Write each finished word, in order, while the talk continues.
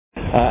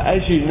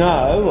As you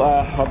know,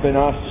 I've been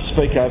asked to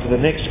speak over the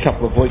next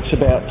couple of weeks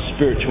about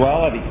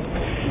spirituality.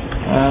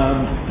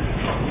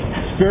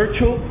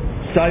 Spiritual,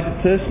 David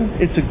Thurston?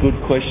 It's a good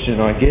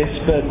question, I guess,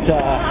 but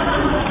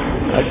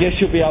I guess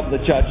you'll be able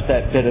to judge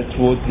that better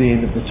towards the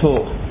end of the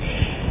talk.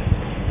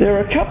 There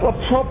are a couple of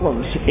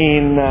problems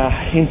in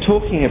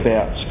talking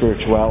about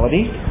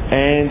spirituality,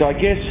 and I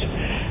guess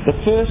the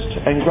first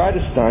and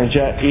greatest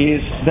danger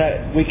is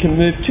that we can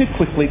move too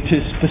quickly to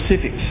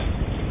specifics.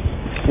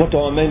 What do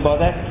I mean by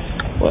that?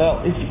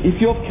 Well,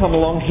 if you've come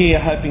along here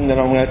hoping that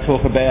I'm going to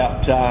talk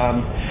about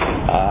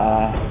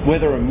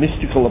whether a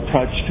mystical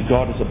approach to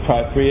God is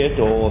appropriate,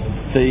 or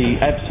the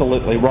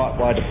absolutely right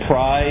way to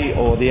pray,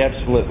 or the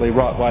absolutely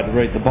right way to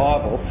read the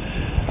Bible,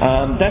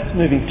 that's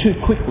moving too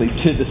quickly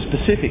to the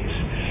specifics.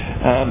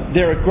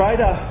 There are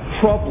greater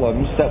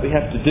problems that we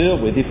have to deal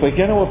with if we're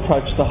going to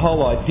approach the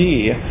whole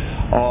idea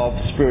of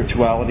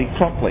spirituality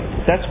properly.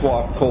 That's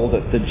why I've called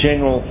it the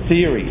general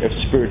theory of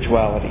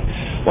spirituality.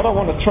 What I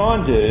want to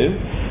try and do,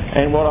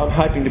 and what I'm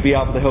hoping to be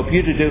able to help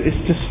you to do, is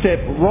to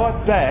step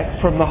right back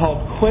from the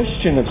whole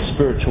question of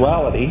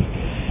spirituality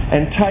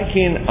and take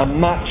in a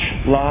much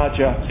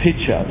larger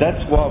picture.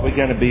 That's why we're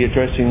going to be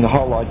addressing the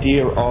whole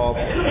idea of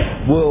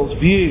world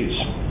views.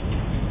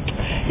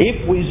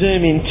 If we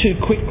zoom in too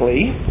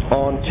quickly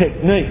on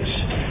techniques,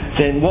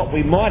 then what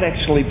we might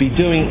actually be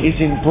doing is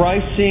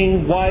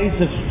embracing ways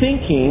of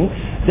thinking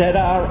that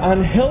are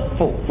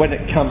unhelpful when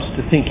it comes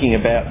to thinking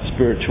about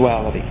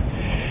spirituality.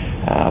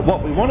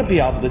 What we want to be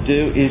able to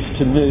do is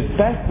to move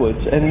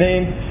backwards and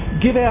then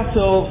give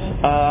ourselves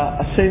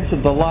a sense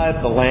of the lay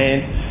of the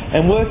land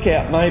and work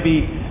out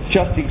maybe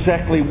just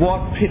exactly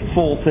what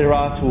pitfalls there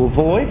are to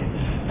avoid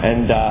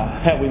and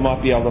how we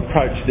might be able to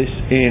approach this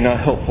in a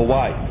helpful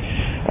way.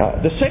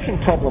 The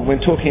second problem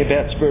when talking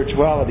about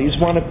spirituality is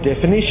one of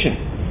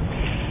definition.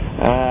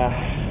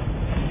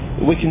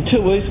 We can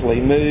too easily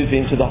move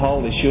into the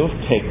whole issue of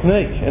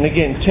technique. And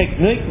again,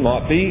 technique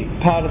might be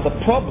part of the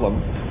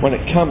problem when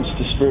it comes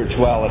to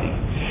spirituality.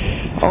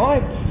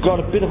 I've got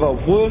a bit of a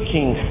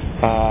working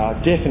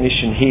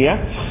definition here,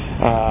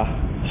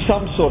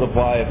 some sort of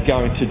way of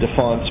going to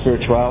define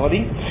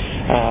spirituality.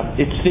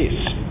 It's this.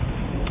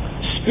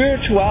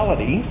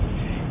 Spirituality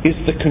is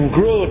the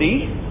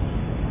congruity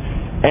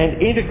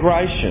and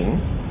integration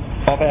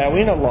of our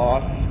inner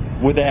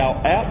life with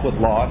our outward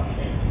life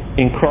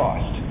in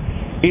Christ.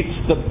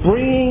 It's the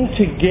bringing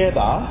together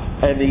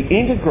and the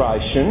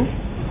integration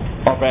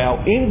of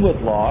our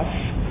inward life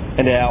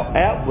and our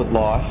outward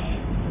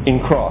life in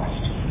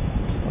Christ.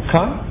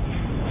 Okay?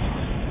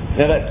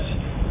 Now that's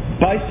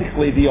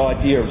basically the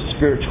idea of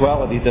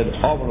spirituality that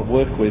I want to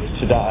work with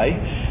today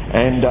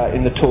and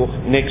in the talk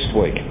next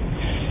week.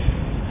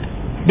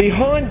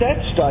 Behind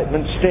that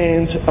statement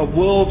stands a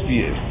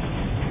worldview,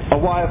 a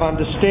way of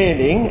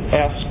understanding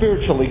our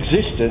spiritual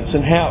existence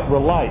and how it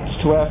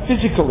relates to our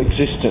physical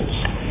existence.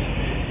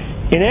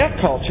 In our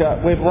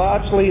culture, we've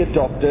largely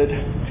adopted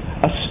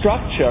a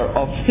structure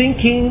of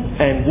thinking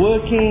and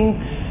working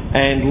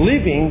and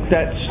living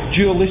that's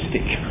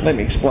dualistic. Let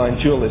me explain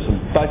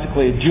dualism.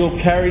 Basically a dual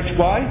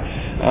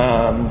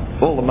carriageway.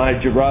 All the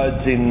major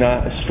roads in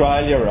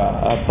Australia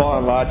are by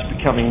and large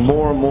becoming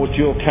more and more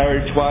dual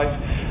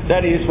carriageways.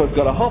 That is, we've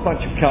got a whole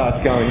bunch of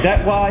cars going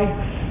that way.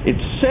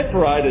 It's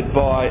separated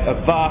by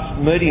a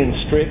vast median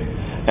strip,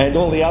 and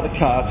all the other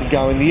cars are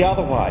going the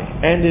other way.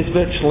 And there's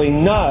virtually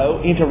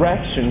no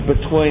interaction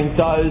between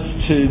those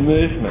two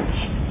movements.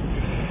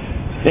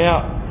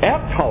 Now,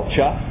 our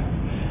culture,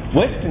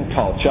 Western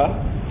culture,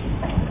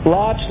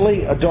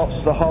 largely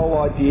adopts the whole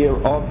idea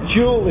of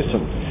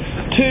dualism.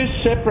 Two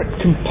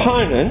separate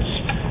components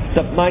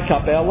that make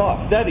up our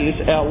life. That is,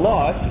 our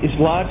life is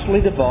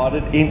largely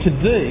divided into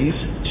these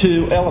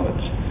two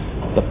elements.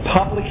 The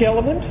public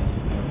element,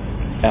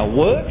 our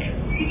work,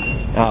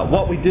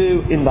 what we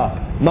do in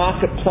the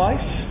marketplace,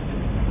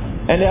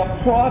 and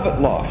our private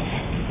life,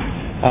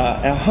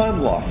 our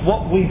home life,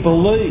 what we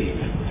believe.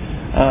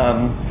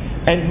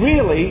 And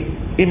really,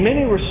 in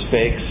many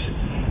respects,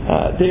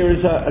 there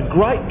is a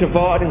great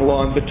dividing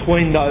line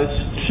between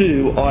those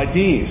two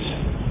ideas.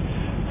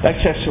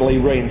 That's actually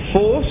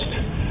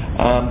reinforced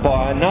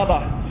by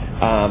another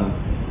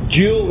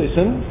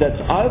dualism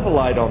that's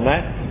overlaid on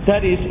that.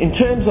 That is, in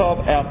terms of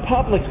our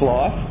public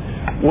life,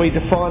 we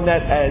define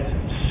that as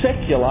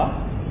secular,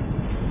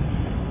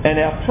 and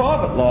our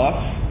private life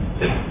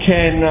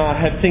can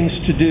have things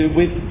to do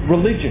with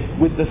religion,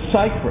 with the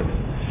sacred.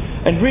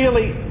 And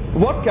really,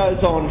 what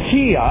goes on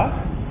here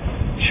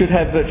should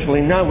have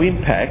virtually no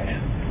impact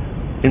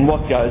in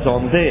what goes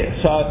on there.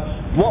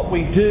 So what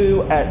we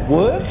do at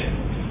work,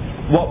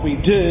 what we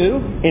do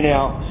in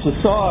our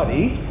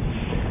society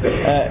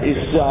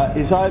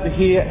is over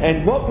here,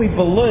 and what we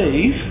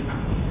believe,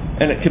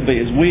 and it can be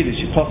as weird as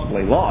you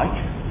possibly like.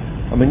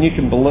 I mean, you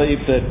can believe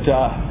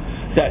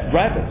that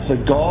rabbits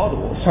are God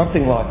or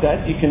something like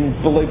that. You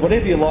can believe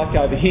whatever you like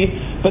over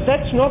here, but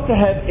that's not to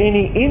have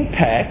any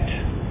impact,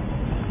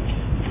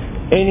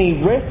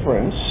 any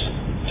reference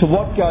to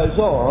what goes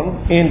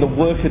on in the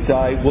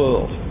workaday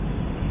world.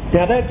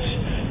 Now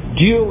that's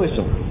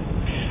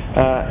dualism.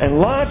 And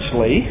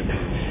largely,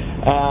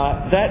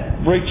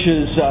 that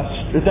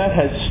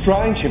has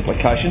strange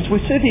implications. We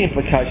see the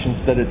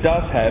implications that it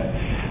does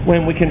have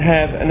when we can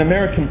have an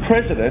American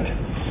president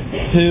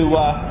who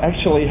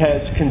actually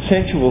has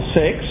consensual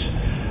sex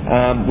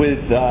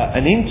with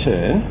an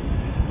intern,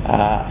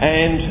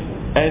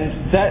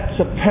 and that's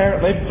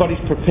apparently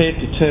everybody's prepared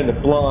to turn a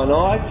blind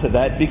eye to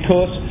that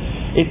because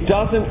it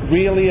doesn't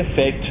really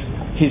affect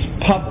his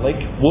public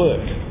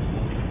work.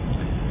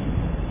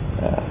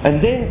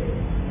 And then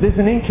there's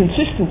an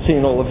inconsistency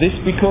in all of this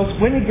because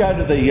when you go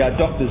to the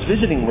doctor's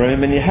visiting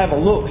room and you have a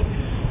look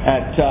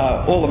at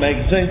all the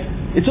magazines,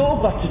 it's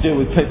all got to do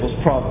with people's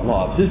private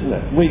lives, isn't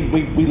it?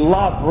 We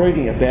love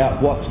reading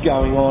about what's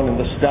going on in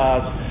the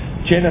stars.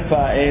 Jennifer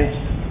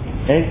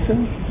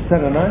Aniston? Is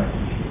that her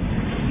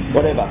name?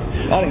 Whatever.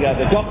 I don't go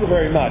to the doctor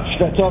very much,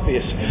 that's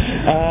obvious.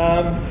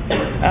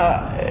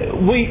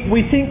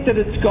 We think that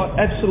it's got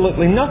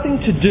absolutely nothing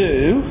to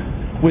do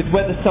with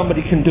whether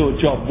somebody can do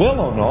a job well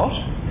or not,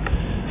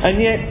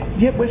 and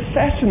yet we're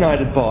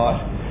fascinated by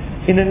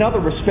it in another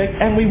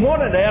respect, and we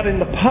want it out in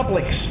the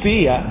public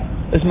sphere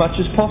as much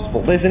as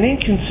possible. There's an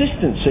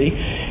inconsistency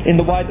in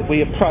the way that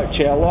we approach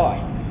our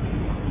life.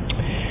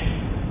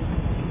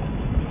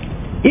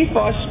 If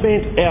I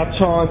spent our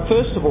time,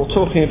 first of all,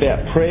 talking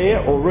about prayer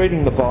or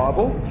reading the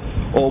Bible,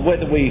 or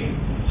whether we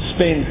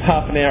spend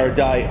half an hour a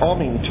day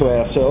omming to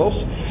ourselves,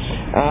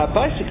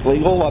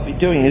 basically all I'd be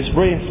doing is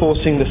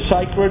reinforcing the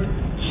sacred,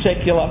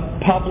 secular,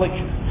 public,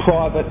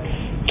 private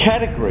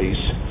categories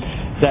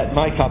that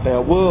make up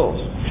our world.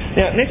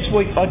 Now, next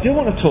week I do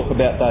want to talk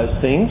about those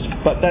things,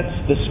 but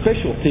that's the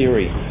special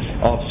theory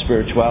of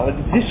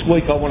spirituality. This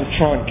week I want to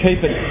try and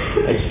keep it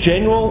as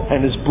general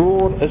and as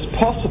broad as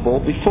possible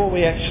before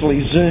we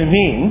actually zoom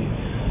in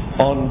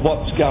on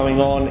what's going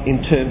on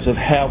in terms of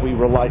how we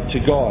relate to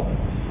God.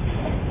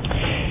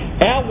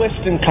 Our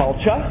Western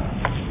culture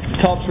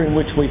in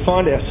which we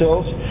find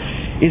ourselves,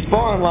 is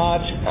by and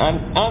large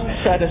an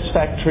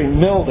unsatisfactory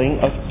melding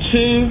of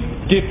two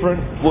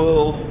different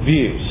world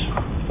views.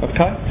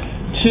 Okay?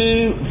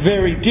 Two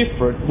very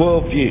different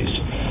world views.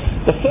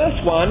 The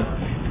first one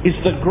is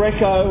the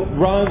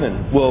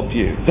Greco-Roman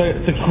worldview,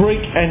 the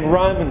Greek and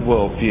Roman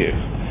worldview.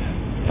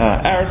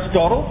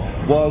 Aristotle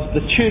was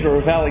the tutor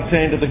of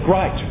Alexander the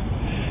Great.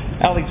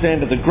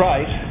 Alexander the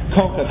Great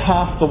conquered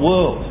half the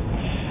world.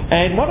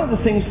 And one of the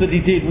things that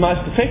he did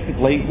most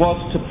effectively was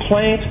to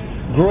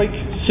plant Greek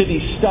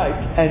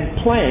city-states and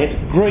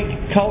plant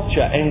Greek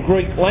culture and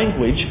Greek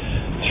language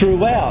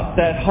throughout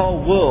that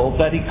whole world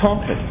that he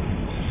conquered.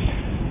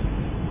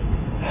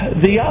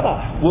 The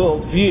other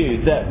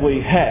worldview that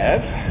we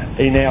have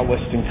in our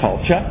Western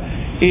culture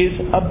is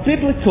a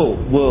biblical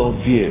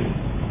worldview.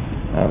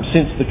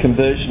 Since the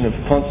conversion of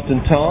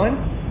Constantine,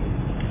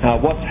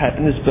 what's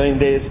happened has been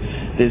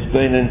there's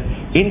been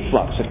an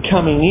influx, a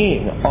coming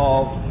in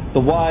of the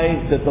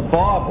way that the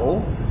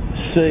Bible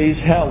sees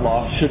how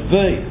life should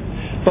be.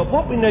 But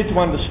what we need to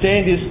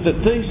understand is that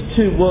these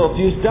two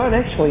worldviews don't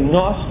actually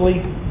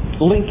nicely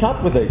link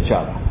up with each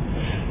other.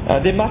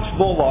 They're much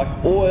more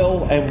like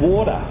oil and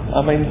water.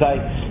 I mean,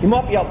 you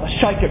might be able to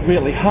shake it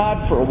really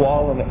hard for a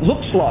while and it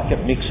looks like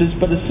it mixes,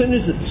 but as soon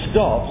as it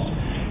stops,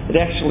 it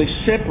actually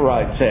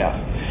separates out.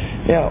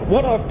 Now,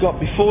 what I've got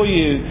before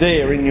you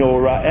there in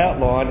your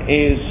outline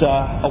is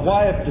a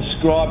way of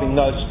describing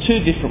those two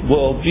different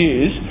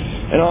worldviews,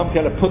 and I'm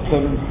going to put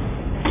them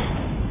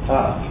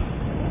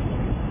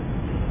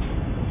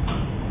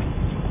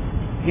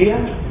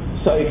here,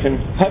 so you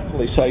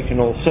can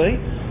all see.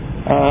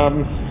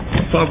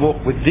 If I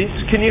walk with this,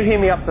 can you hear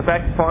me up the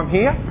back if I'm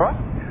here? Right?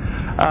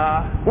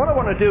 What I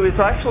want to do is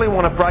I actually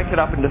want to break it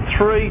up into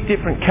three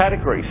different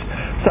categories.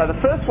 So the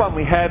first one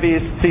we have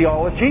is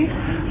theology,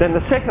 then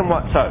the second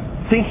one, so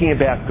thinking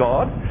about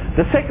God.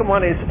 The second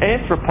one is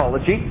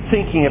anthropology,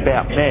 thinking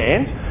about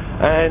man.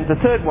 And the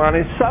third one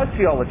is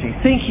sociology,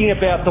 thinking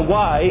about the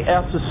way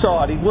our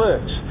society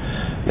works.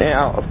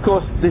 Now, of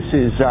course, this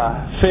is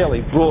a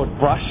fairly broad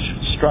brush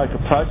stroke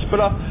approach,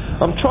 but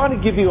I'm trying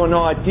to give you an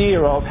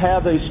idea of how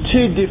these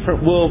two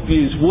different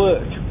worldviews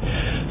work.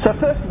 So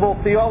first of all,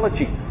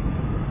 theology.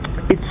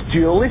 It's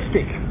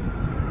dualistic.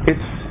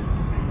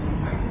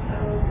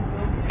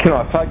 Can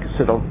I focus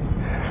it on?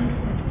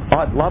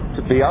 I'd love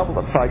to be able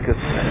to focus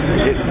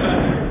it.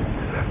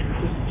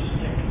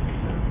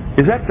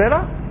 Is that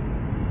better?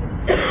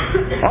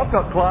 I've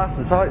got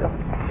glasses.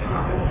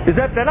 Is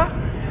that better?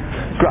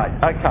 Great,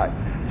 okay.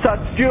 So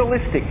it's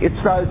dualistic.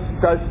 It's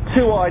those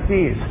two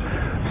ideas.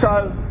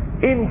 So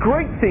in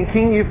Greek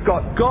thinking, you've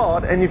got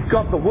God and you've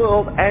got the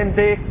world, and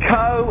they're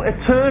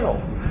co-eternal.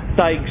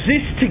 They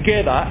exist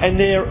together and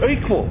they're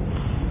equal.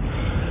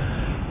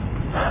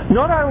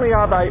 Not only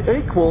are they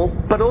equal,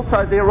 but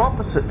also they're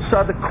opposite.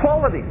 So the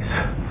qualities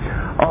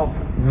of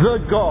the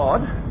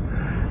God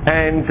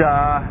and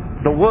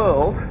the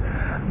world,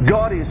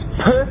 God is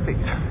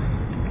perfect.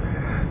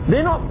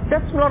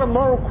 That's not a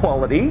moral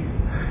quality.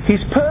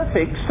 He's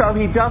perfect, so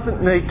he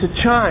doesn't need to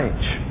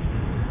change.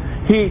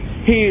 He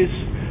is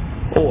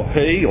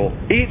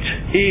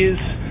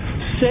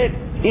set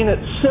in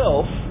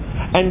itself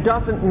and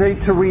doesn't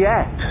need to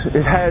react.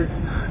 It has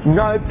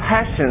no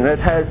passion.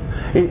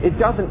 It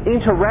doesn't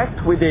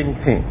interact with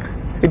anything.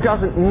 It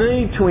doesn't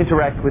need to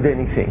interact with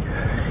anything.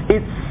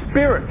 It's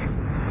spirit.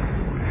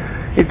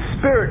 It's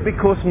spirit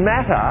because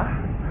matter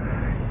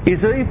is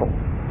evil.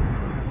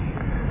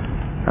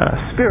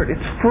 Spirit,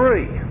 it's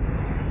free.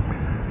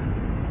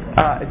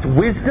 It's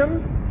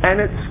wisdom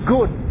and it's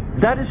good.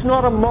 That is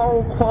not a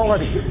moral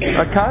quality,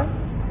 okay?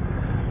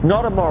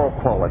 Not a moral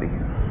quality.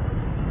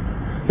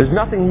 There's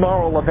nothing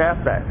moral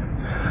about that.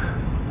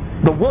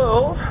 The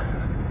world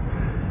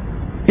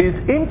is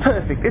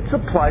imperfect. It's a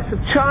place of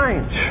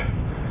change.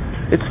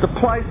 It's the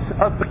place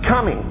of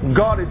becoming.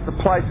 God is the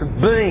place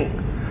of being.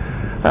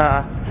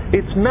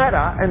 It's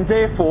matter and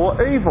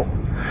therefore evil.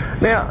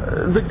 Now,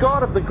 the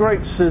God of the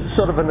Greeks is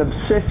sort of an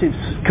obsessive,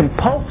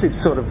 compulsive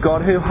sort of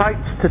God who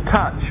hates to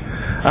touch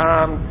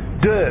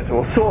dirt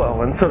or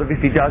soil, and sort of if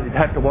he does, he'd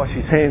have to wash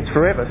his hands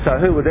forever, so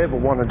who would ever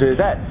want to do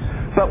that?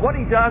 But what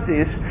he does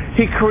is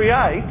he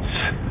creates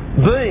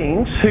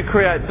beings who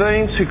create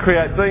beings who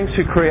create beings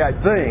who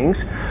create beings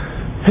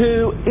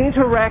who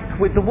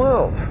interact with the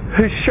world,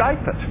 who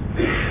shape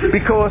it,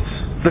 because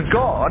the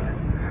God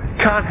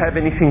can't have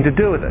anything to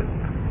do with it.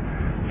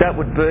 That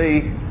would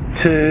be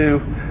to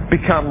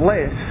become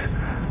less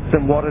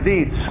than what it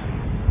is.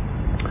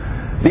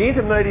 The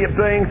intermediate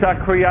beings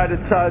are created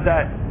so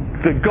that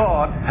the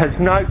God has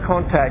no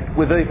contact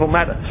with evil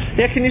matter.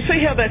 Now, can you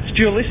see how that's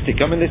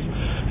dualistic? I mean,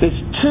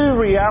 there's two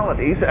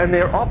realities and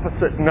they're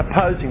opposite and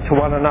opposing to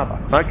one another,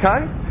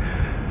 okay?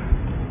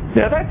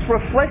 Now, that's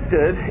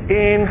reflected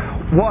in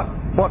what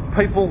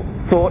people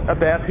thought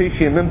about who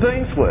human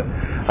beings were.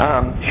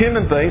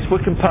 Human beings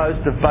were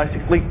composed of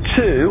basically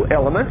two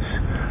elements,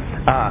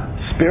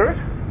 spirit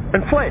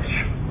and flesh.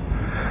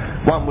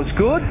 One was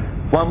good,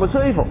 one was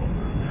evil.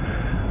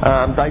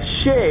 They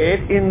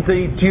shared in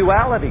the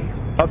duality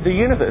of the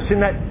universe, in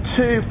that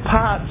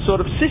two-part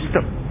sort of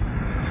system.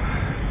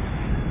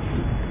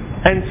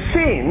 And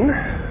sin,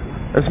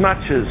 as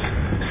much as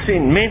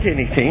sin meant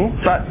anything,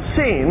 but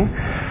sin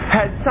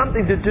had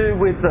something to do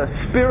with the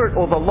spirit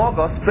or the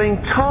logos being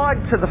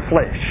tied to the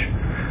flesh.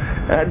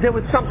 There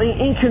was something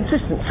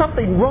inconsistent,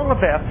 something wrong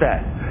about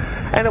that.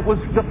 And it was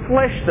the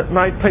flesh that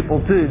made people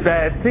do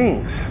bad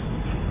things.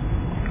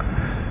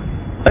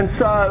 And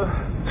so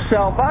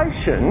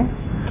salvation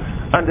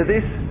under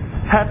this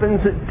happens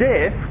at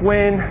death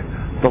when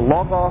the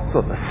logos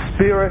or the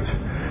spirit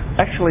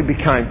actually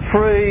became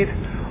freed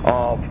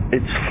of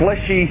its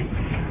fleshy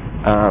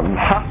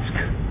husk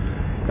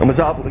and was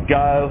able to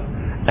go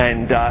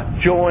and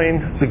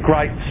join the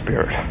great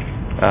spirit,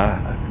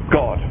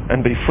 God,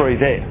 and be free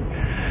there.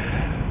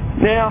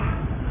 Now,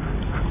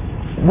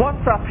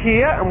 what's up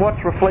here and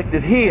what's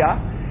reflected here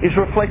is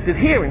reflected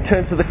here in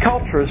terms of the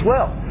culture as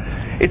well.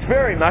 It's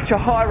very much a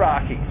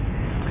hierarchy.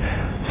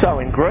 So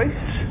in Greece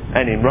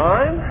and in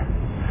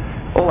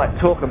Rome, all that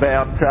talk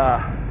about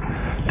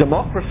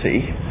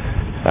democracy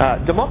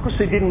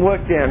didn't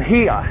work down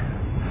here.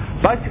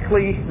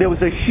 Basically, there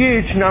was a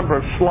huge number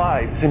of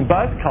slaves in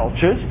both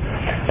cultures,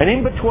 and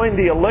in between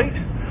the elite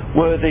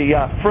were the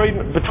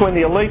between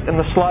the elite and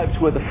the slaves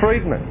were the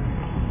freedmen,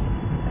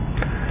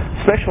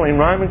 especially in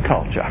Roman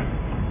culture.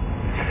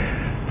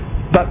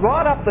 But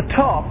right up the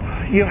top,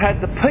 you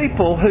had the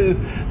people who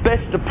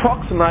best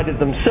approximated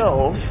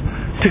themselves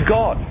to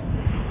God.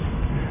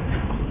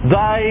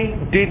 They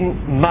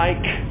didn't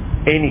make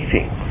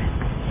anything.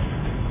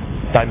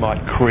 They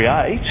might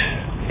create,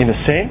 in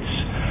a sense.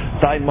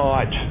 They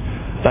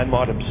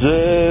might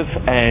observe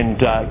and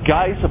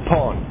gaze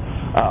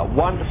upon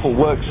wonderful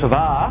works of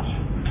art,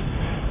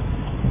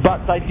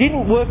 but they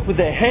didn't work with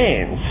their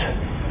hands.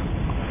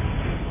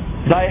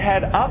 They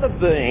had other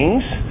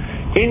beings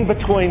in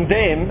between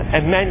them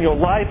and manual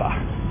labour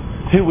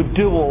who would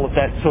do all of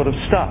that sort of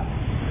stuff.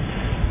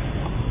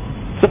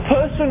 The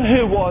person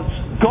who was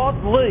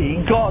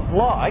godly,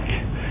 godlike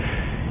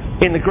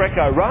in the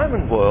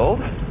Greco-Roman world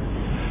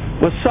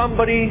was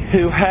somebody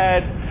who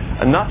had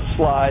enough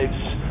slaves,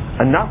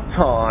 enough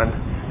time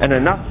and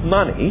enough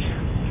money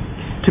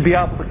to be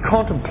able to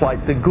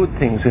contemplate the good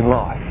things in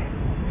life.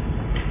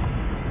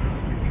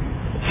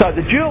 So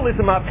the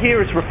dualism up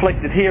here is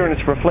reflected here and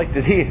it's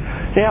reflected here.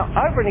 Now,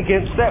 over and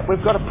against that,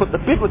 we've got to put the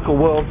biblical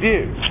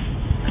worldview,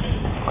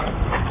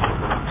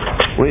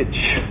 which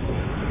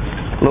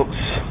looks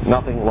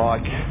nothing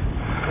like...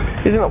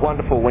 Isn't it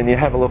wonderful when you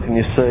have a look and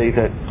you see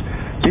that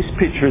this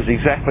picture is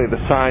exactly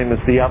the same as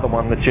the other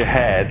one that you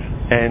had,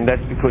 and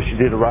that's because you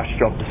did a rush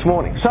job this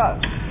morning. So,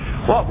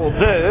 what we'll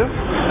do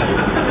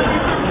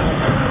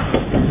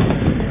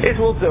is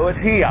we'll do it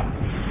here.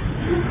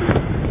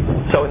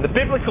 So in the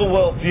biblical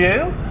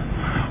worldview,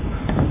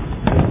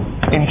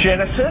 in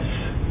Genesis,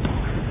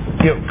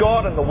 you have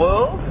God and the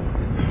world.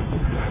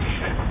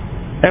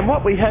 And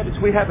what we have is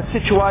we have a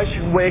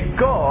situation where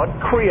God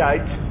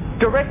creates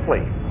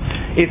directly.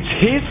 It's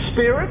His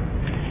Spirit,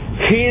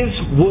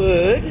 His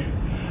Word,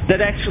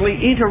 that actually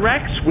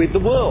interacts with the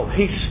world.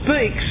 He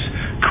speaks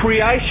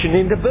creation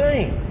into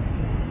being.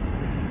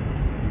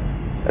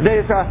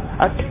 There's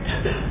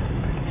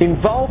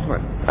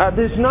involvement.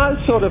 There's no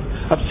sort of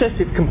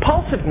obsessive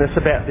compulsiveness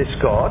about this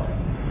God.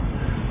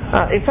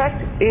 In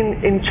fact,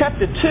 in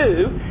chapter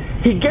 2,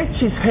 he gets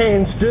his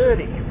hands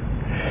dirty.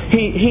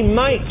 He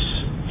makes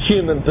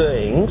human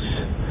beings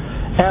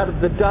out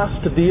of the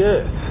dust of the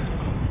earth.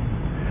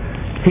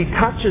 He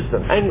touches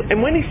them.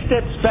 And when he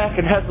steps back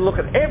and has a look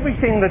at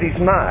everything that he's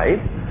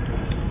made,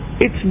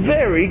 it's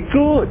very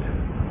good.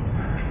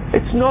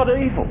 It's not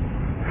evil.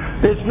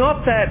 There's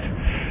not that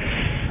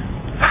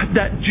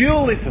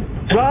dualism.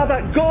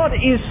 Rather, God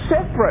is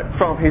separate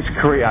from his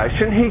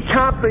creation. He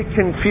can't be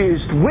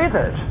confused with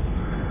it.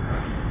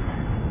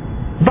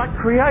 But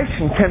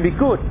creation can be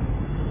good.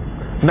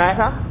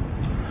 Matter,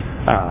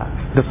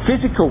 the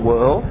physical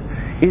world,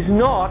 is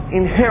not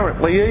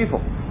inherently evil.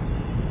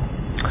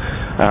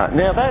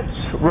 Now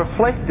that's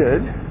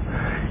reflected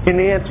in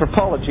the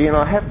anthropology, and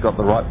I have got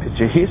the right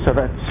picture here, so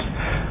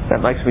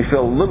that makes me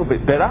feel a little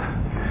bit better.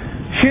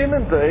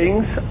 Human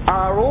beings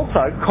are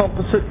also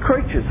composite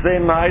creatures. They're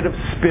made of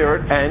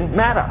spirit and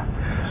matter.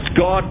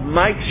 God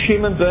makes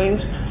human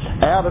beings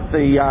out of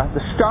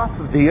the stuff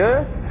of the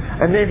earth,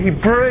 and then he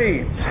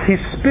breathes his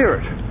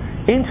spirit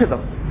into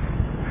them.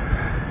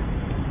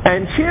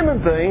 And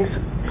human beings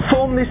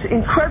form this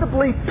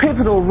incredibly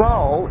pivotal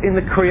role in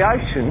the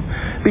creation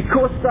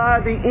because they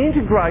are the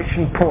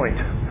integration point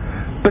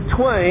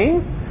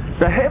between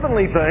the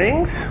heavenly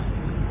beings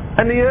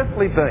and the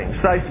earthly beings.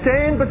 They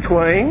stand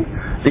between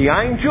the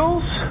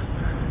angels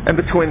and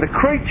between the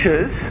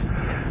creatures.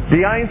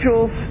 The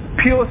angels,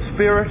 pure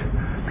spirit;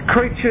 the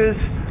creatures,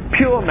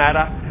 pure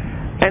matter.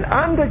 And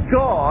under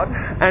God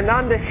and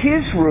under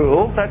his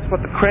rule, that's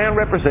what the crown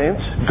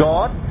represents,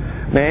 God,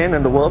 man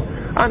and the world.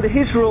 Under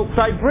his rule,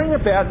 they bring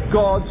about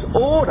God's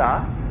order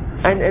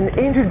and an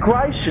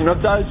integration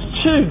of those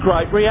two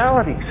great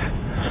realities.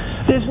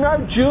 There's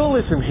no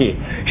dualism here.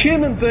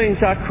 Human beings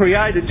are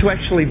created to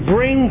actually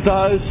bring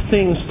those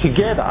things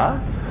together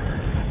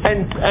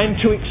and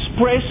to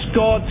express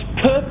God's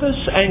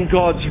purpose and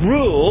God's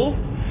rule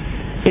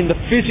in the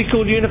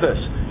physical universe.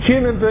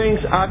 Human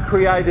beings are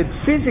created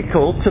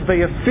physical to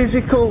be a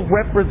physical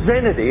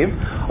representative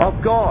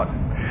of God.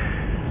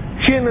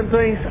 Human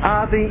beings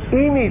are the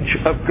image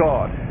of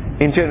God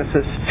in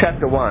Genesis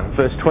chapter 1,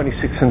 verse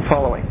 26 and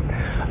following.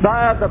 They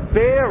are the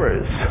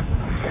bearers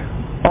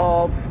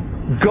of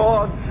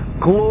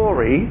God's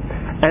glory,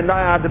 and they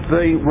are to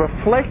be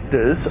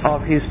reflectors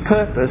of his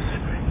purpose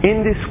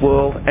in this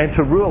world and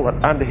to rule it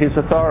under his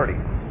authority.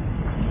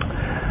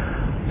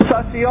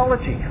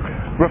 Sociology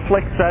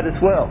reflects that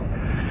as well.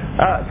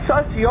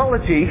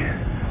 Sociology,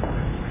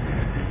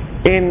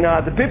 in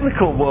the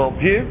biblical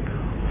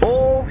worldview,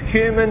 all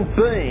human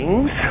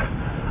beings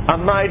are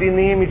made in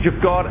the image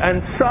of God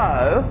and so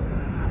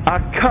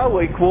are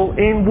co-equal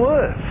in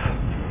worth.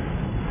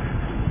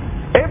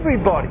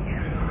 Everybody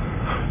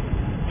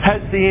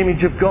has the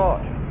image of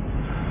God.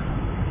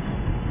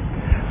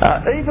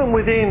 Even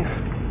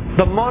within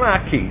the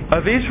monarchy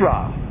of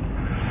Israel,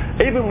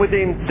 even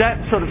within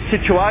that sort of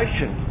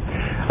situation,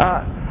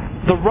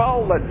 the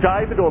role that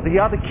David or the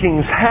other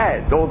kings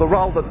had, or the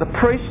role that the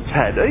priests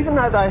had, even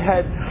though they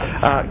had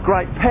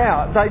great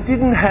power, they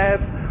didn't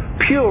have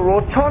pure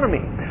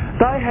autonomy.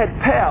 They had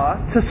power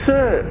to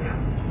serve.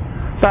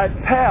 They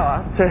had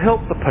power to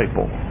help the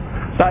people.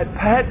 They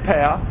had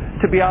power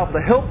to be able to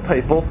help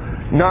people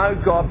know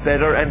God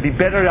better and be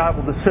better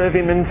able to serve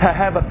him, and to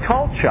have a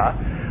culture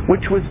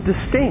which was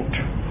distinct,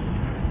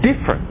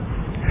 different.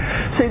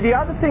 See, the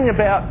other thing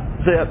about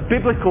the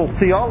biblical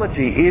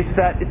theology is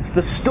that it's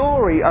the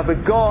story of a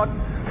God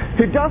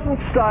who doesn't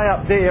stay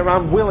up there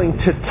unwilling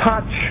to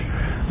touch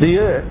the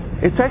earth.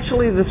 It's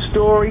actually the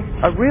story,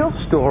 a real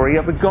story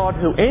of a God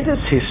who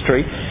enters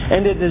history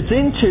and enters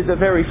into the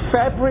very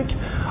fabric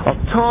of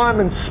time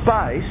and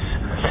space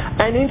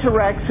and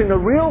interacts in a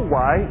real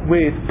way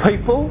with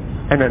people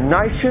and a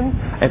nation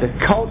and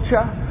a culture,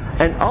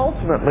 and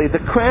ultimately the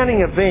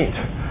crowning event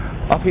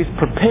of his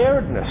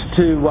preparedness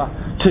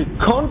to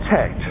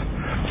contact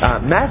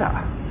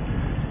matter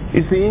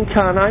is the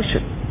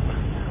incarnation,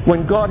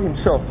 when God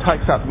himself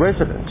takes up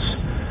residence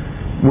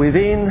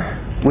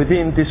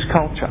within this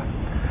culture.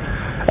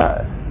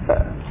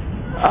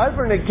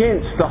 Over and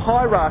against the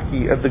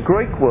hierarchy of the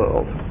Greek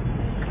world,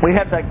 we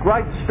have that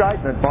great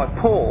statement by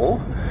Paul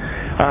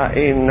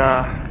in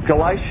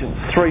Galatians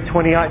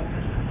 3:28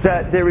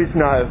 that there is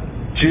no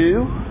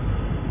Jew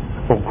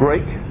or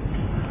Greek,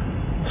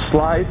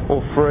 slave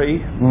or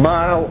free,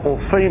 male or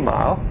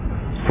female,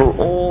 for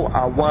all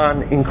are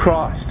one in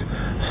Christ.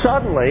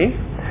 Suddenly,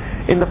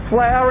 in the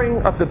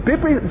flowering of the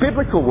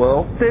biblical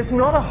world, there's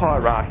not a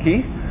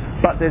hierarchy,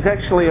 but there's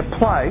actually a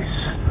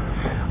place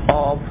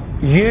of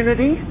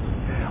unity,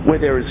 where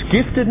there is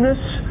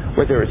giftedness,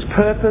 where there is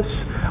purpose,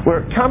 where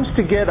it comes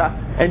together,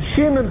 and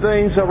human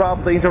beings are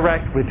able to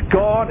interact with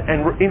God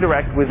and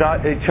interact with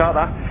each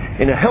other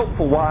in a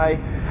helpful way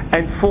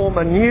and form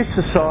a new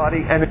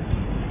society. And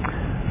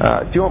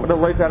do you want me to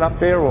leave that up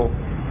there, or?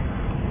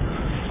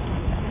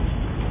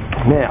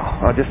 Now,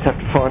 I just have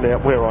to find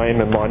out where I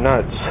am in my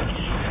notes.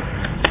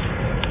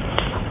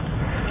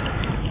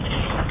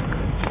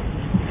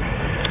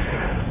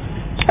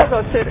 As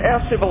I said,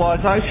 our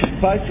civilisation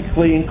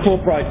basically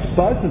incorporates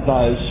both of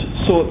those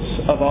sorts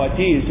of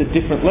ideas at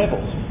different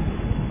levels.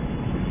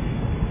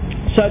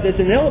 So there's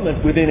an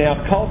element within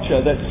our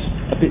culture that's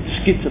a bit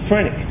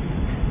schizophrenic.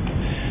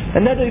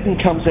 And that even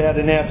comes out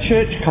in our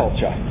church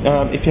culture.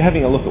 If you're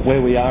having a look at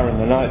where we are in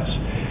the notes,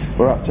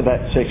 we're up to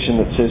that section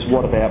that says,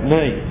 "What about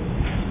me?"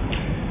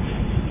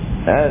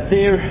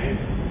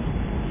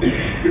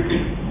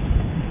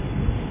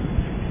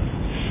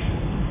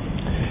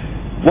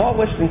 While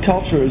Western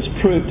culture has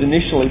proved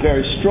initially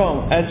very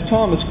strong, as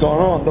time has gone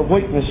on, the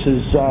weakness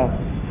has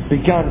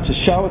begun to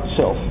show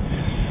itself.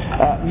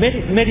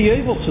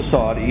 Medieval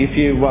society, if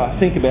you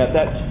think about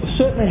that,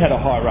 certainly had a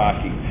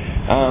hierarchy.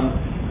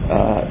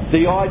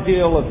 The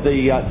ideal of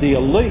the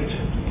elite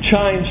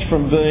changed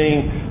from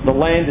being the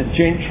landed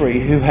gentry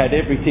who had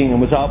everything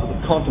and was able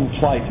to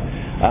contemplate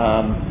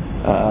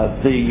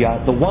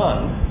the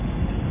one,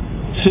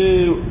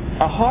 to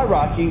a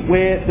hierarchy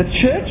where the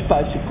church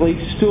basically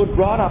stood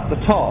right up the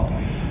top,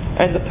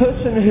 and the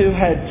person who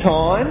had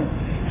time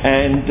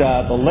and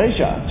the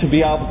leisure to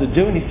be able to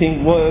do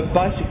anything were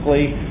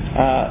basically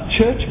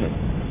churchmen.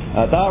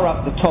 They were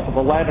up the top of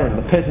the ladder and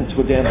the peasants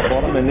were down the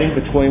bottom, and in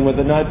between were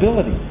the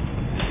nobility.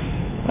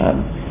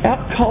 Our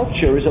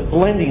culture is a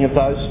blending of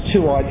those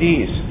two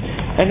ideas,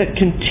 and it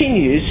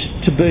continues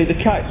to be the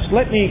case.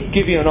 Let me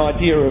give you an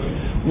idea of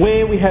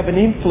where we have an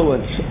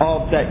influence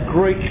of that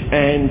Greek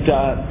and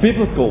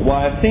biblical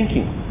way of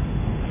thinking.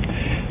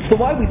 It's the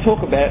way we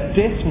talk about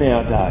death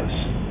nowadays.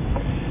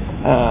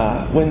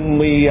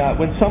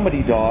 When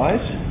somebody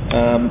dies,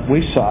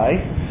 we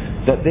say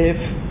that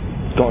they've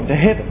gone to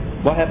heaven.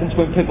 What happens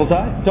when people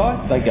die?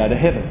 They go to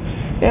heaven.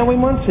 Now,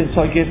 in one sense,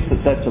 I guess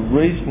that's a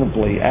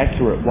reasonably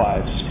accurate way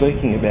of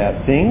speaking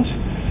about things,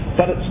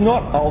 but it's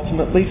not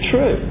ultimately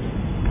true.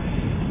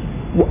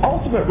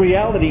 Ultimate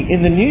reality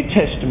in the New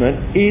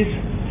Testament is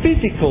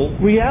physical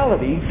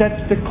reality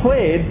that's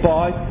declared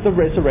by the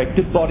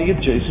resurrected body of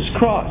Jesus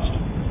Christ.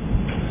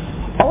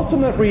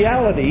 Ultimate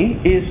reality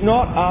is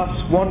not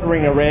us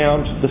wandering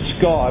around the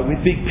sky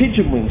with big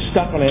pigeon wings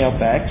stuck on our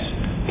backs,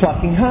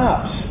 plucking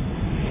harps.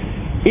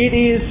 It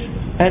is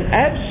an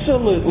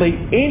absolutely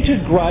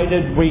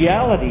integrated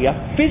reality, a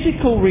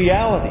physical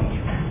reality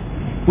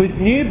with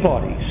new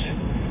bodies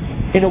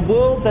in a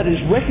world that is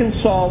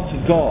reconciled to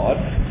God,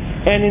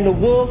 and in a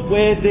world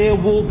where there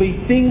will be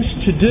things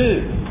to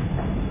do.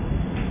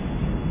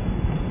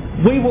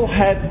 We will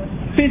have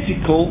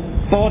physical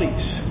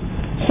bodies.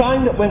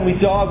 Saying that when we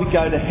die we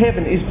go to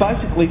heaven is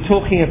basically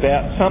talking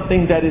about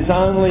something that is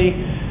only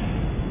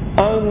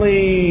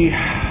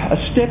a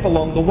step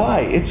along the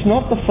way. It's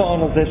not the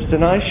final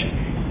destination.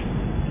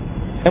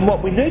 And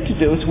what we need to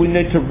do is we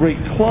need to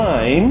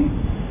reclaim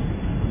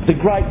the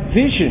great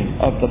vision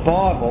of the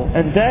Bible,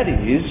 and that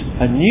is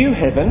a new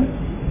heaven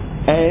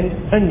and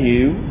a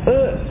new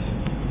earth.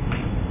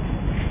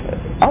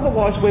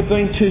 Otherwise we're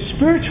being too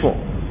spiritual.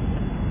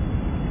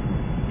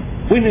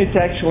 We need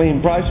to actually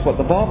embrace what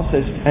the Bible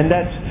says, and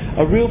that's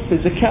a real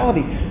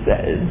physicality.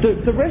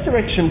 The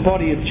resurrection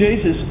body of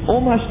Jesus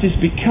almost is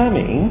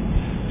becoming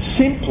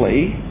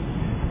simply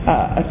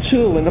a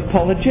tool in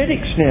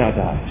apologetics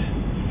nowadays,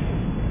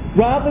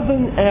 rather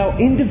than our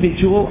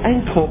individual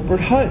and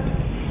corporate hope.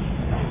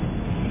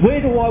 Where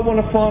do I want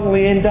to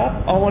finally end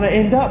up? I want to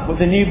end up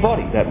with a new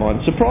body. That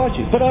might surprise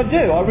you, but I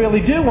do. I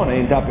really do want to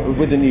end up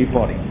with a new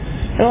body.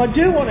 And I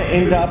do want to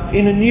end up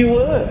in a new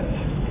earth.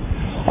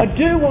 I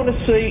do want to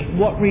see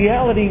what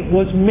reality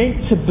was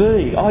meant to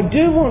be. I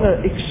do want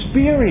to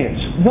experience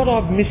what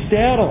I've missed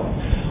out on.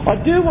 I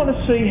do want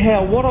to see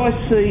how what I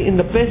see in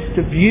the best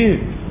of you,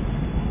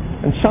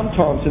 and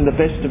sometimes in the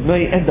best of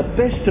me, and the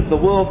best of the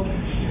world,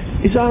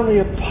 is only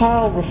a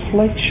pale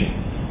reflection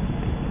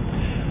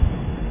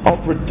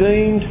of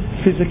redeemed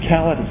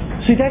physicality.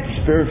 See, that's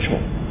spiritual.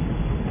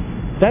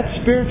 That's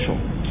spiritual.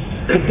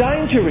 The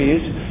danger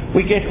is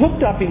we get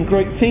hooked up in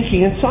Greek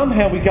thinking and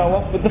somehow we go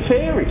off with the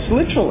fairies,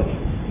 literally.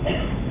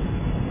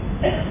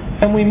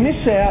 And we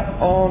miss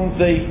out on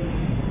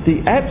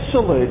the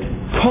absolute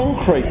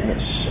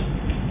concreteness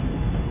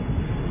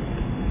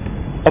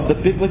of the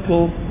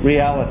biblical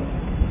reality.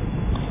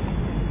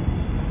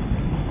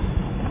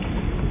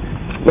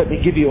 Let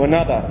me give you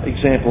another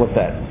example of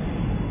that.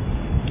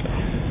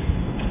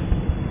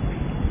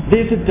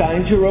 There's a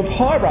danger of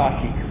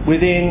hierarchy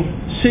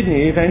within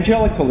Sydney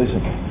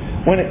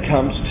evangelicalism when it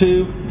comes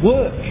to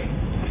work.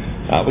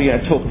 We're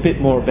going to talk a bit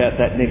more about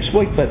that next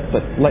week, but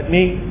let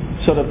me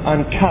sort of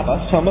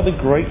uncover some of the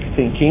Greek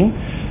thinking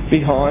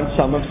behind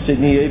some of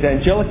Sydney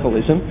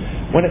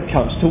evangelicalism when it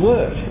comes to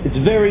work. It's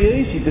very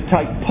easy to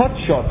take pot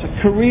shots at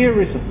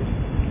careerism.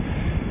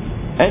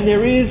 And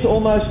there is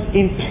almost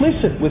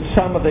implicit with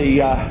some of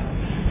the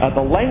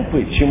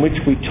language in which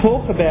we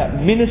talk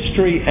about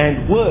ministry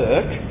and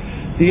work,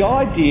 the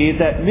idea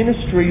that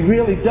ministry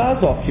really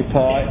does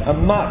occupy a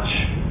much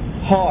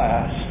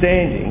higher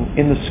standing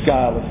in the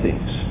scale of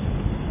things.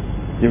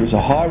 There is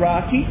a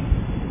hierarchy,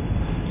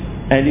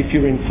 and if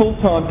you're in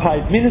full-time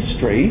paid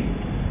ministry,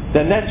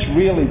 then that's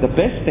really the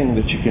best thing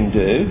that you can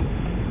do.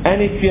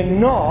 And if you're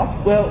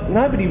not, well,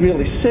 nobody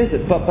really says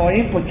it, but by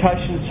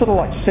implication it's sort of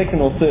like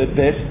second or third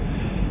best.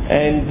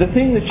 And the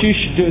thing that you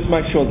should do is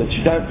make sure that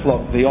you don't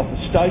flog the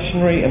office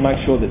stationery, and make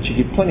sure that you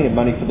give plenty of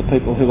money for the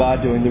people who are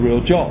doing the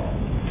real job.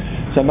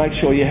 So make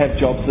sure you have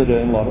jobs that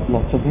earn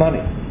lots of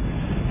money.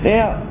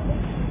 Now,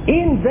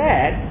 in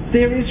that,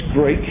 there is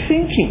Greek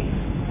thinking.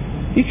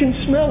 You can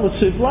smell the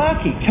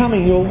souvlaki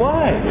coming your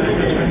way.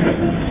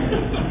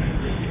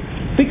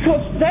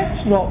 Because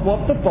that's not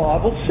what the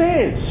Bible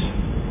says.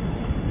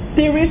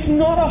 There is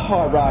not a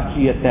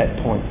hierarchy at that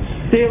point.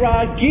 There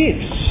are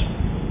gifts.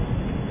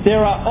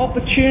 There are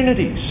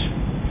opportunities.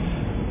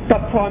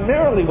 But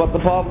primarily what the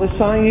Bible is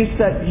saying is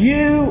that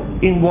you,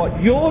 in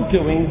what you're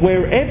doing,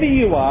 wherever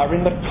you are,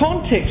 in the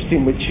context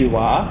in which you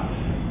are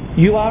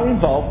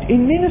involved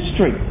in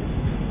ministry.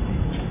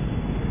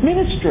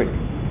 Ministry.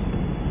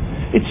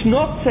 It's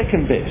not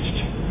second best.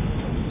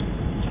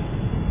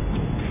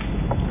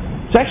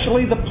 It's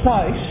actually the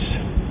place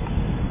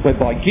where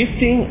by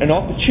gifting and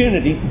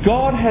opportunity,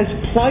 God has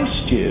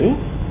placed you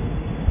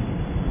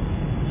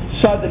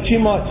so that you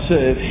might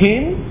serve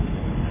Him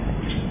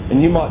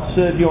and you might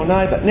serve your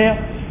neighbour. Now,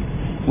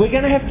 we're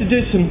going to have to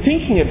do some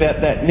thinking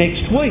about that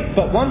next week,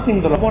 but one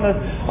thing that I want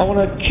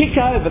to kick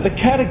over the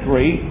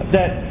category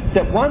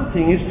that one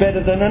thing is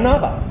better than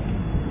another.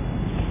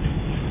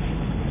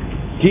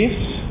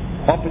 Gifts,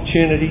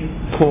 opportunity,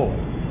 call.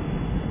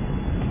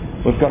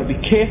 We've got to be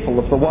careful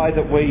of the way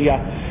that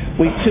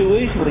we too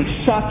easily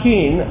suck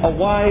in a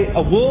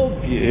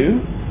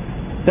worldview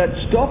that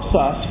stops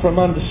us from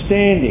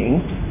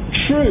understanding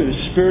true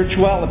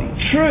spirituality,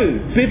 true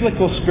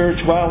biblical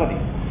spirituality.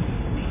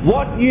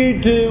 What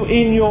you do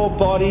in your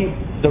body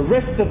the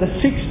rest of the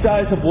 6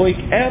 days a week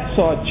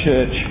outside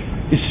church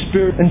is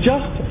spirit, and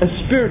just as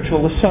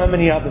spiritual as so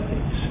many other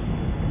things.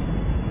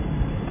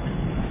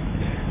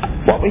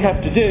 What we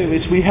have to do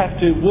is we have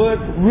to work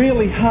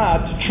really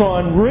hard to try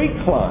and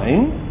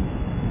reclaim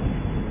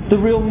the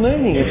real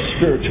meaning of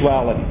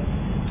spirituality.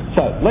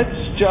 So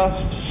let's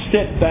just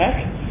step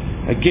back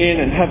again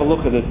and have a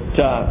look at it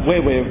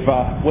where we've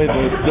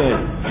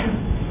been.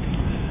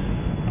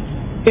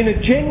 In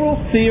a general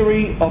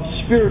theory of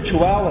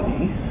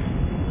spirituality,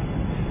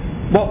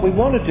 what we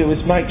want to do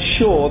is make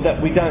sure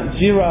that we don't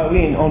zero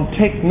in on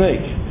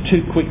technique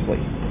too quickly.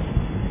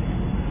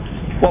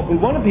 What we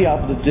want to be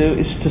able to do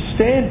is to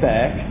stand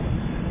back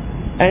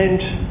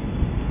and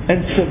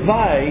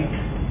survey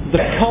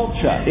the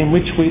culture in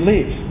which we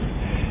live.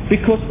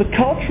 Because the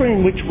culture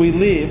in which we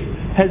live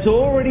has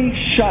already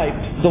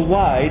shaped the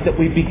way that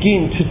we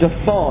begin to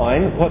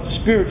define what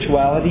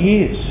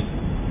spirituality is.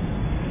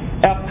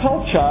 Our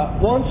culture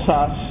wants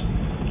us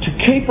to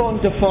keep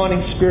on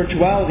defining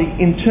spirituality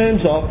in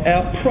terms of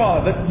our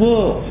private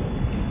world.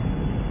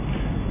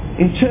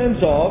 In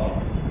terms of,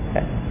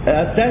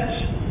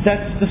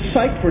 that's the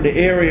sacred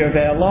area of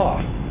our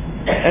life.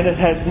 And it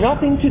has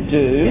nothing to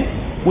do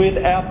with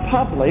our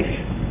public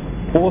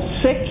or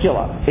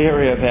secular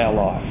area of our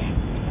life.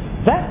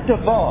 That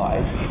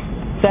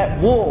divide,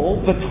 that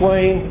wall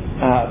between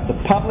the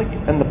public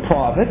and the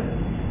private,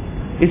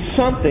 is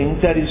something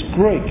that is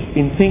Greek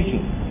in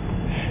thinking.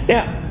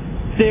 Now,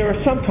 there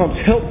are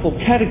sometimes helpful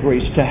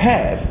categories to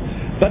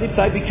have, but if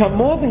they become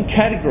more than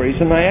categories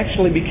and they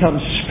actually become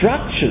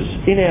structures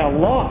in our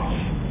life,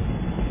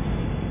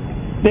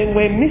 then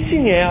we're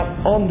missing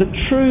out on the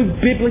true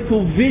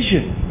biblical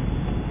vision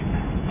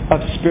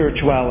of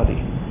spirituality.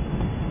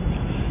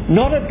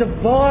 Not a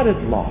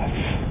divided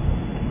life,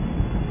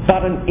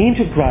 but an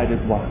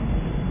integrated one.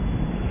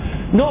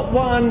 Not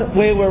one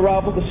where we're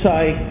able to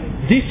say,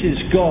 this is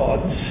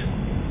God's,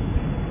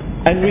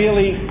 and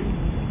really,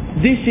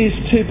 this is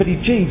too, but he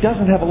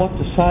doesn't have a lot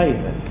to say in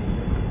it.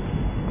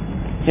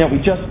 You know, we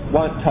just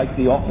won't take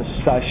the office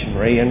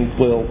stationery and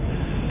we'll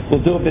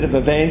do a bit of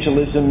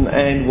evangelism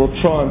and we'll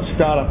try and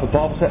start up a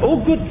Bible study.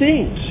 All good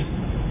things.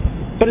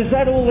 But is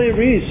that all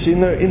there is in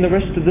the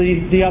rest of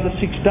the other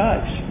 6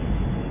 days?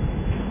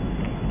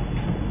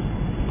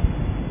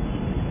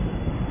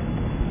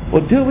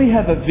 Or do we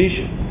have a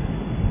vision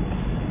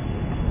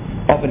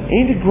of an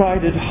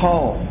integrated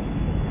whole,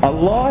 a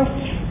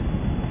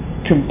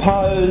life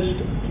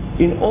composed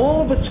in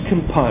all of its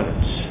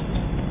components,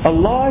 a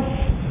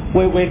life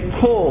where we're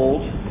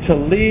called to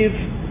live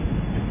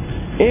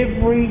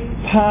every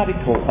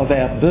particle of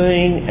our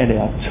being and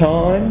our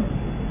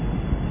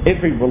time,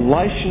 every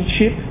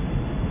relationship,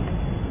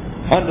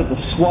 under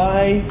the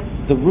sway,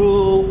 the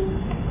rule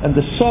and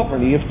the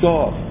sovereignty of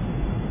God.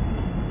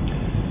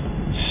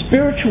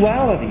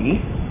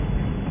 Spirituality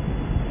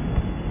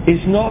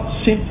is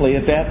not simply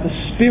about the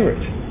spirit.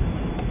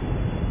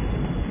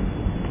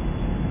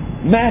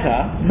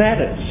 Matter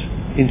matters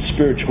in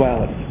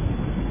spirituality.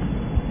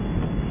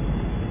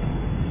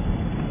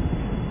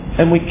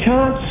 And we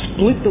can't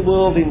split the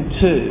world in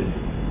two.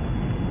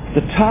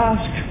 The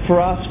task for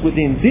us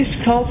within this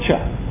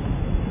culture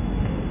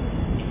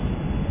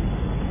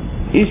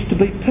is to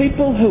be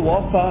people who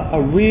offer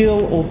a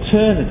real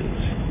alternative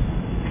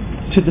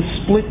to the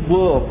split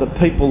world that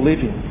people live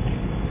in.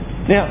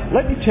 Now,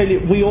 let me tell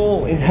you, we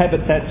all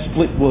inhabit that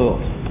split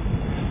world.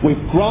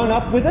 We've grown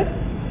up with it.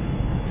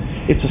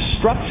 It's a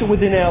structure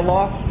within our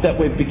life that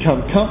we've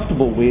become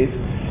comfortable with.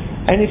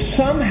 And if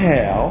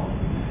somehow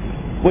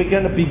we're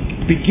going to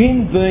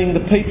begin being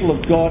the people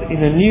of God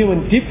in a new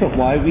and different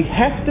way, we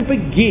have to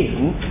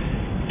begin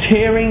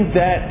tearing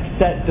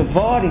that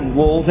dividing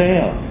wall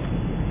down.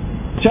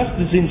 Just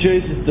as in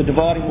Jesus the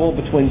dividing wall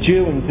between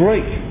Jew and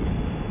Greek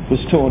was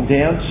torn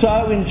down,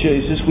 so in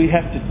Jesus we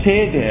have to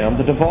tear down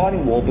the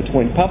dividing wall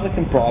between public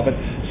and private,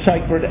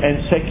 sacred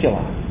and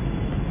secular.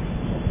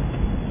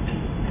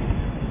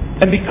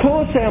 And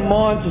because our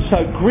minds are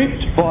so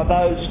gripped by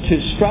those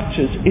two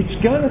structures,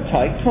 it's going to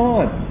take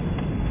time.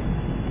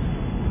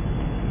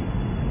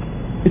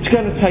 It's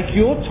going to take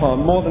your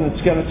time more than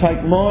it's going to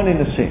take mine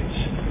in a sense.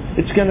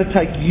 It's going to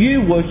take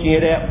you working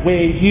it out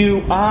where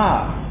you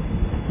are,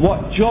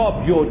 what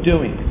job you're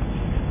doing,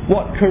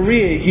 what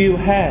career you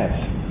have,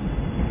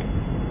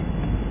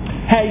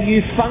 how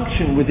you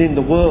function within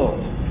the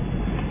world,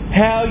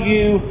 how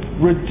you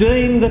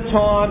redeem the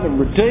time and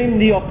redeem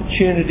the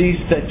opportunities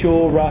that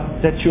you're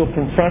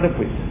confronted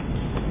with.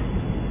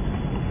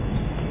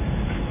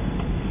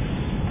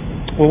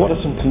 Well, what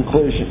are some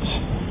conclusions?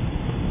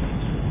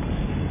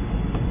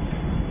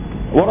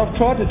 What I've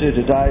tried to do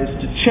today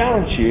is to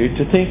challenge you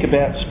to think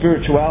about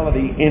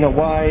spirituality in a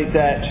way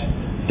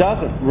that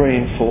doesn't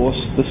reinforce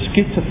the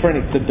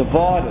schizophrenic, the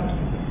divided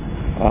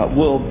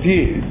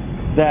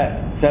worldview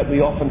that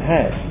we often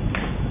have.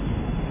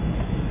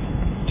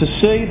 To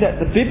see that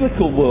the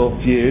biblical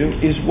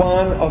worldview is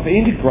one of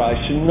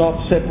integration,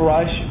 not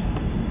separation.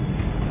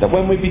 That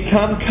when we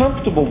become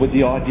comfortable with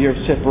the idea of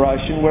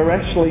separation, we're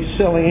actually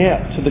selling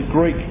out to the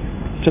Greek,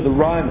 to the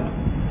Roman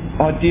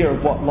idea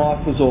of what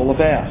life was all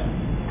about.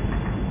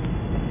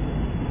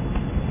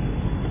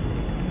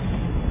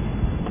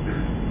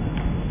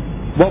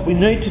 What we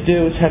need to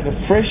do is have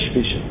a fresh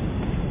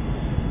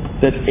vision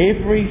that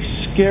every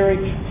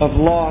skerrick of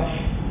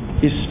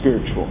life is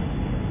spiritual.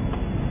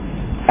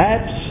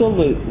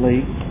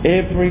 Absolutely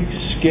every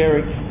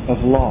skerrick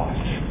of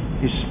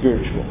life is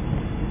spiritual.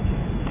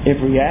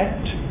 Every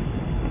act,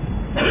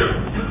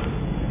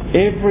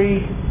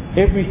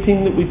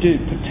 everything that we do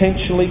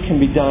potentially can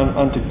be done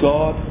unto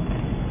God,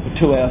 or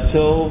to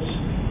ourselves,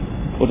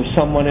 or to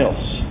someone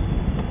else.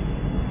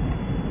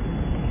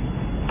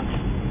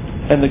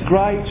 And the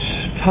great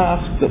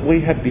task that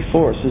we have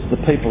before us as the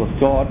people of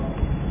God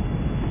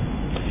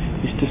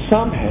is to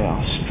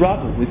somehow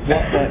struggle with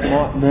what that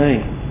might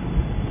mean.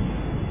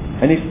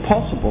 And if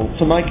possible,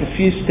 to make a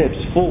few steps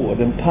forward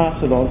and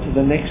pass it on to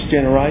the next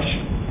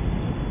generation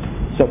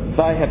so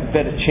they have a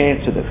better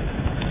chance at it.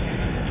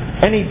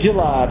 Annie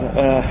Dillard,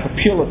 a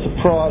Pulitzer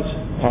Prize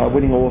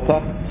winning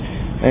author,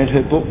 and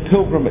her book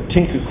Pilgrim at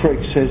Tinker Creek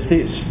says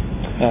this,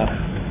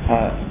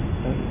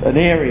 an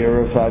area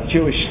of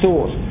Jewish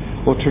thought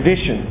or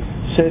tradition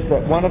says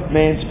that one of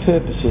man's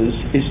purposes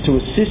is to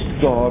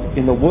assist God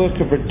in the work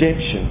of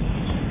redemption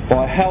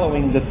by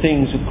hallowing the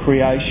things of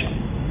creation.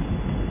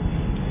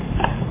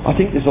 I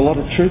think there's a lot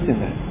of truth in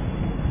that.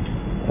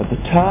 The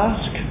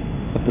task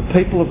of the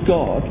people of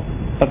God,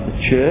 of the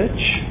church,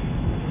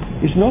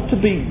 is not to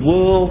be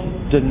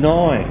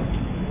world-denying.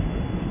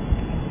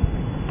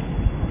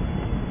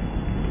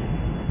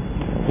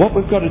 What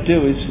we've got to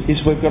do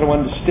is we've got to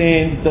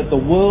understand that the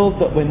world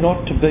that we're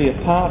not to be a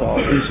part of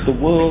is the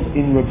world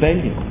in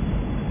rebellion.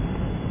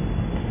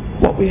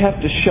 What we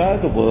have to show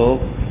the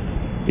world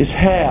is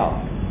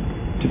how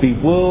to be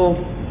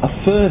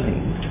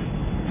world-affirming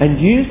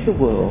and use the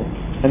world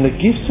and the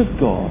gifts of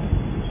God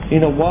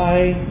in a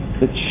way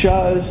that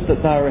shows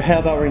that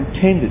how they are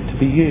intended to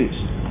be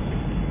used.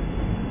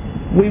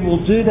 We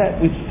will do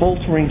that with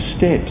faltering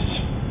steps.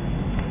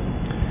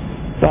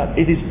 But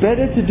it is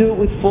better to do it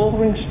with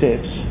faltering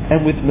steps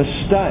and with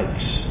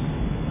mistakes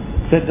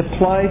than to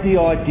play the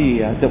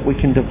idea that we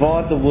can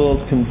divide the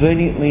world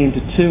conveniently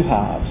into two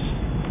halves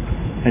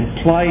and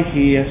play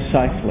here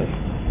safely.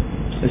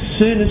 As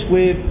soon as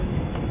we've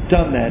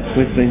done that,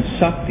 we've been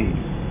sucked in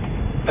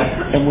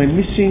and we're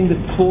missing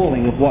the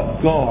calling of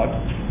what God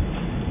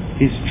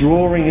is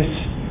drawing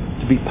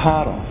us to be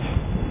part of,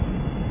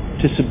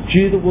 to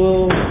subdue the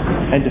world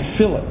and to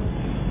fill it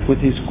with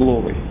His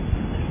glory.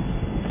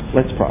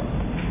 Let's pray.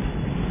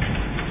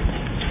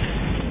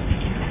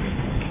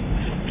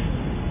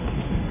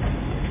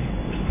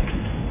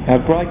 Our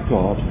great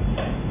God,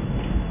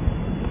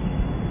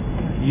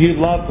 You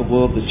love the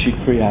world that You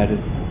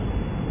created.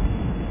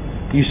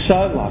 You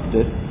so loved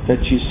it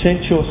that You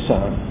sent Your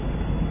Son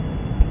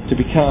to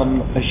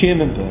become a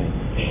human being,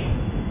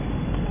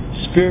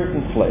 spirit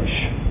and flesh,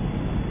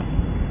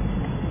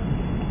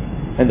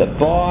 and that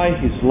by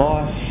His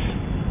life,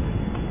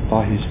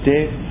 by His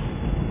death,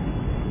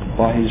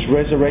 by His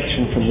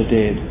resurrection from the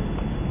dead,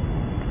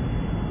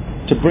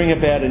 to bring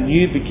about a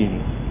new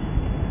beginning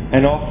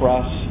and offer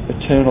us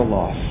eternal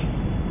life.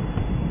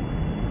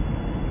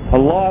 A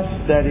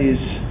life that is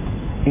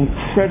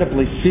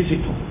incredibly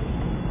physical.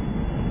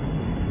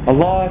 A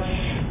life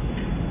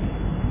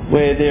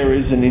where there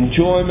is an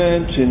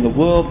enjoyment in the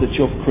world that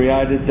You've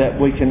created that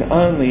we can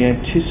only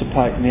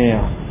anticipate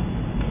now.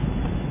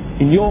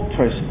 In Your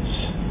presence,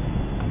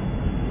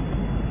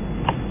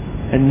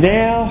 And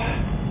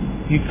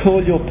now you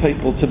call your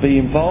people to be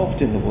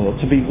involved in the world,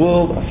 to be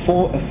world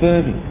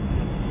affirming,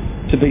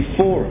 to be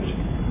for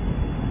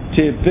it,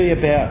 to be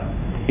about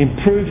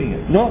improving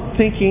it, not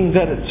thinking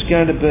that it's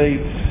going to be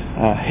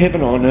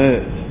heaven on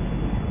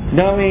earth,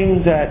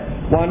 knowing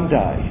that one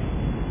day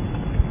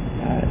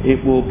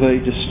it will be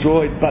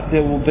destroyed, but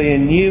there will be a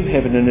new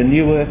heaven and a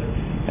new earth,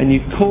 and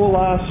you call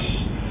us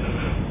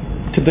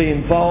to be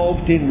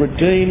involved in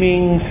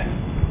redeeming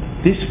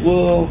this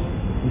world,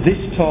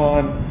 this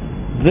time,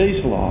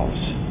 these lives.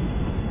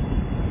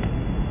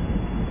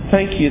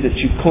 Thank you that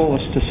you call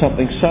us to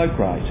something so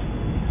great.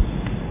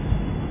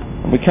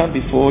 And we come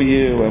before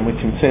you and we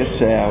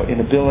confess our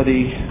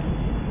inability,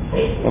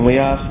 and we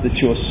ask that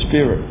your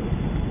Spirit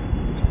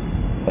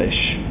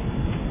flesh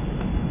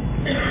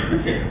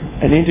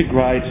and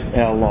integrate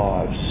our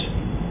lives,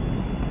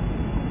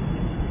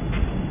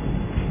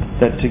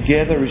 that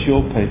together as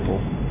your people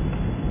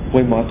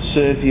we might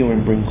serve you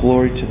and bring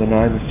glory to the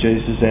name of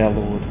Jesus our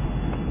Lord.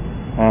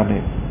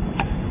 Amen.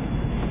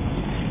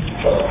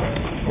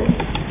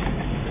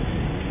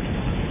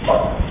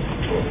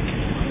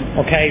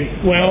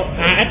 Okay, well,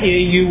 at the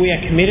EU we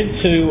are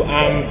committed to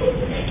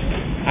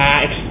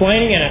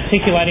explaining and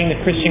articulating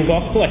the Christian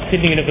gospel at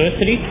Sydney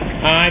University.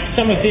 If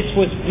some of this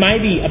was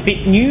maybe a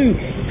bit new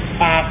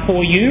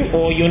for you,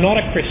 or you're not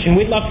a Christian,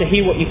 we'd love to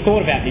hear what you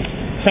thought about this.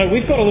 So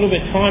we've got a little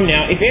bit of time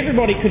now. If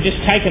everybody could just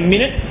take a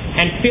minute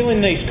and fill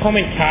in these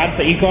comment cards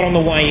that you got on the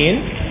way in,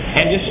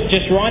 and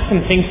just write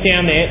some things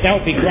down there, that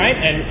would be great.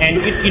 And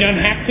you don't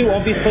have to,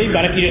 obviously,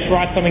 but if you just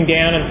write something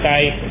down and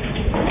say,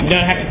 you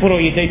don't have to put all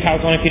your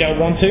details on if you don't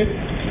want to.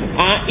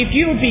 If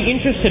you would be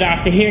interested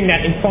after hearing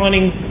that in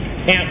finding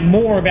out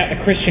more about the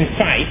Christian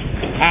faith,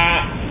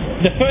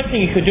 the first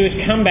thing you could do is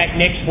come back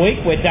next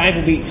week, where Dave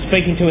will be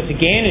speaking to us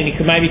again, and you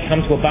could maybe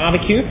come to a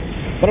barbecue.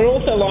 But I'd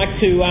also like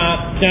to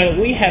know that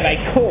we have a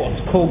course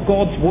called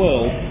God's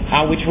World,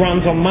 which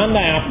runs on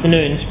Monday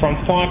afternoons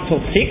from 5 till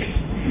 6,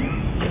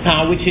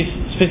 which is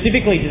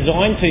specifically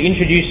designed to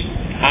introduce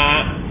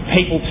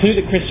people to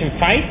the Christian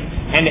faith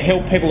and to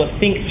help people to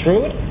think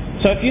through it.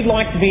 So if you'd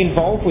like to be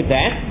involved with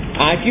that,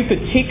 if you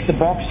could tick the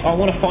box, I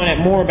want to find out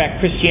more about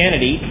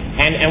Christianity,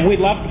 and we'd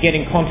love to get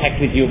in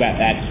contact with you about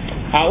that.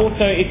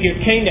 Also, if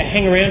you're keen to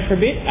hang around for a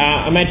bit,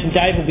 I imagine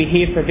Dave will be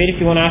here for a bit if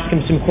you want to ask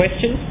him some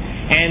questions.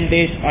 And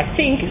there's, I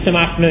think, some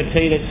afternoon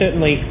tea. There's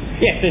certainly,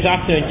 yes, there's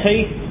afternoon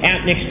tea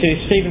out next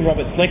to Stephen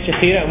Roberts Lecture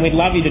Theatre, and we'd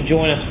love you to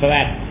join us for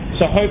that.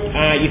 So I hope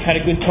you've had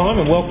a good time,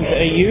 and welcome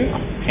to EU,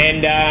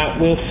 and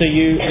we'll see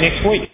you next week.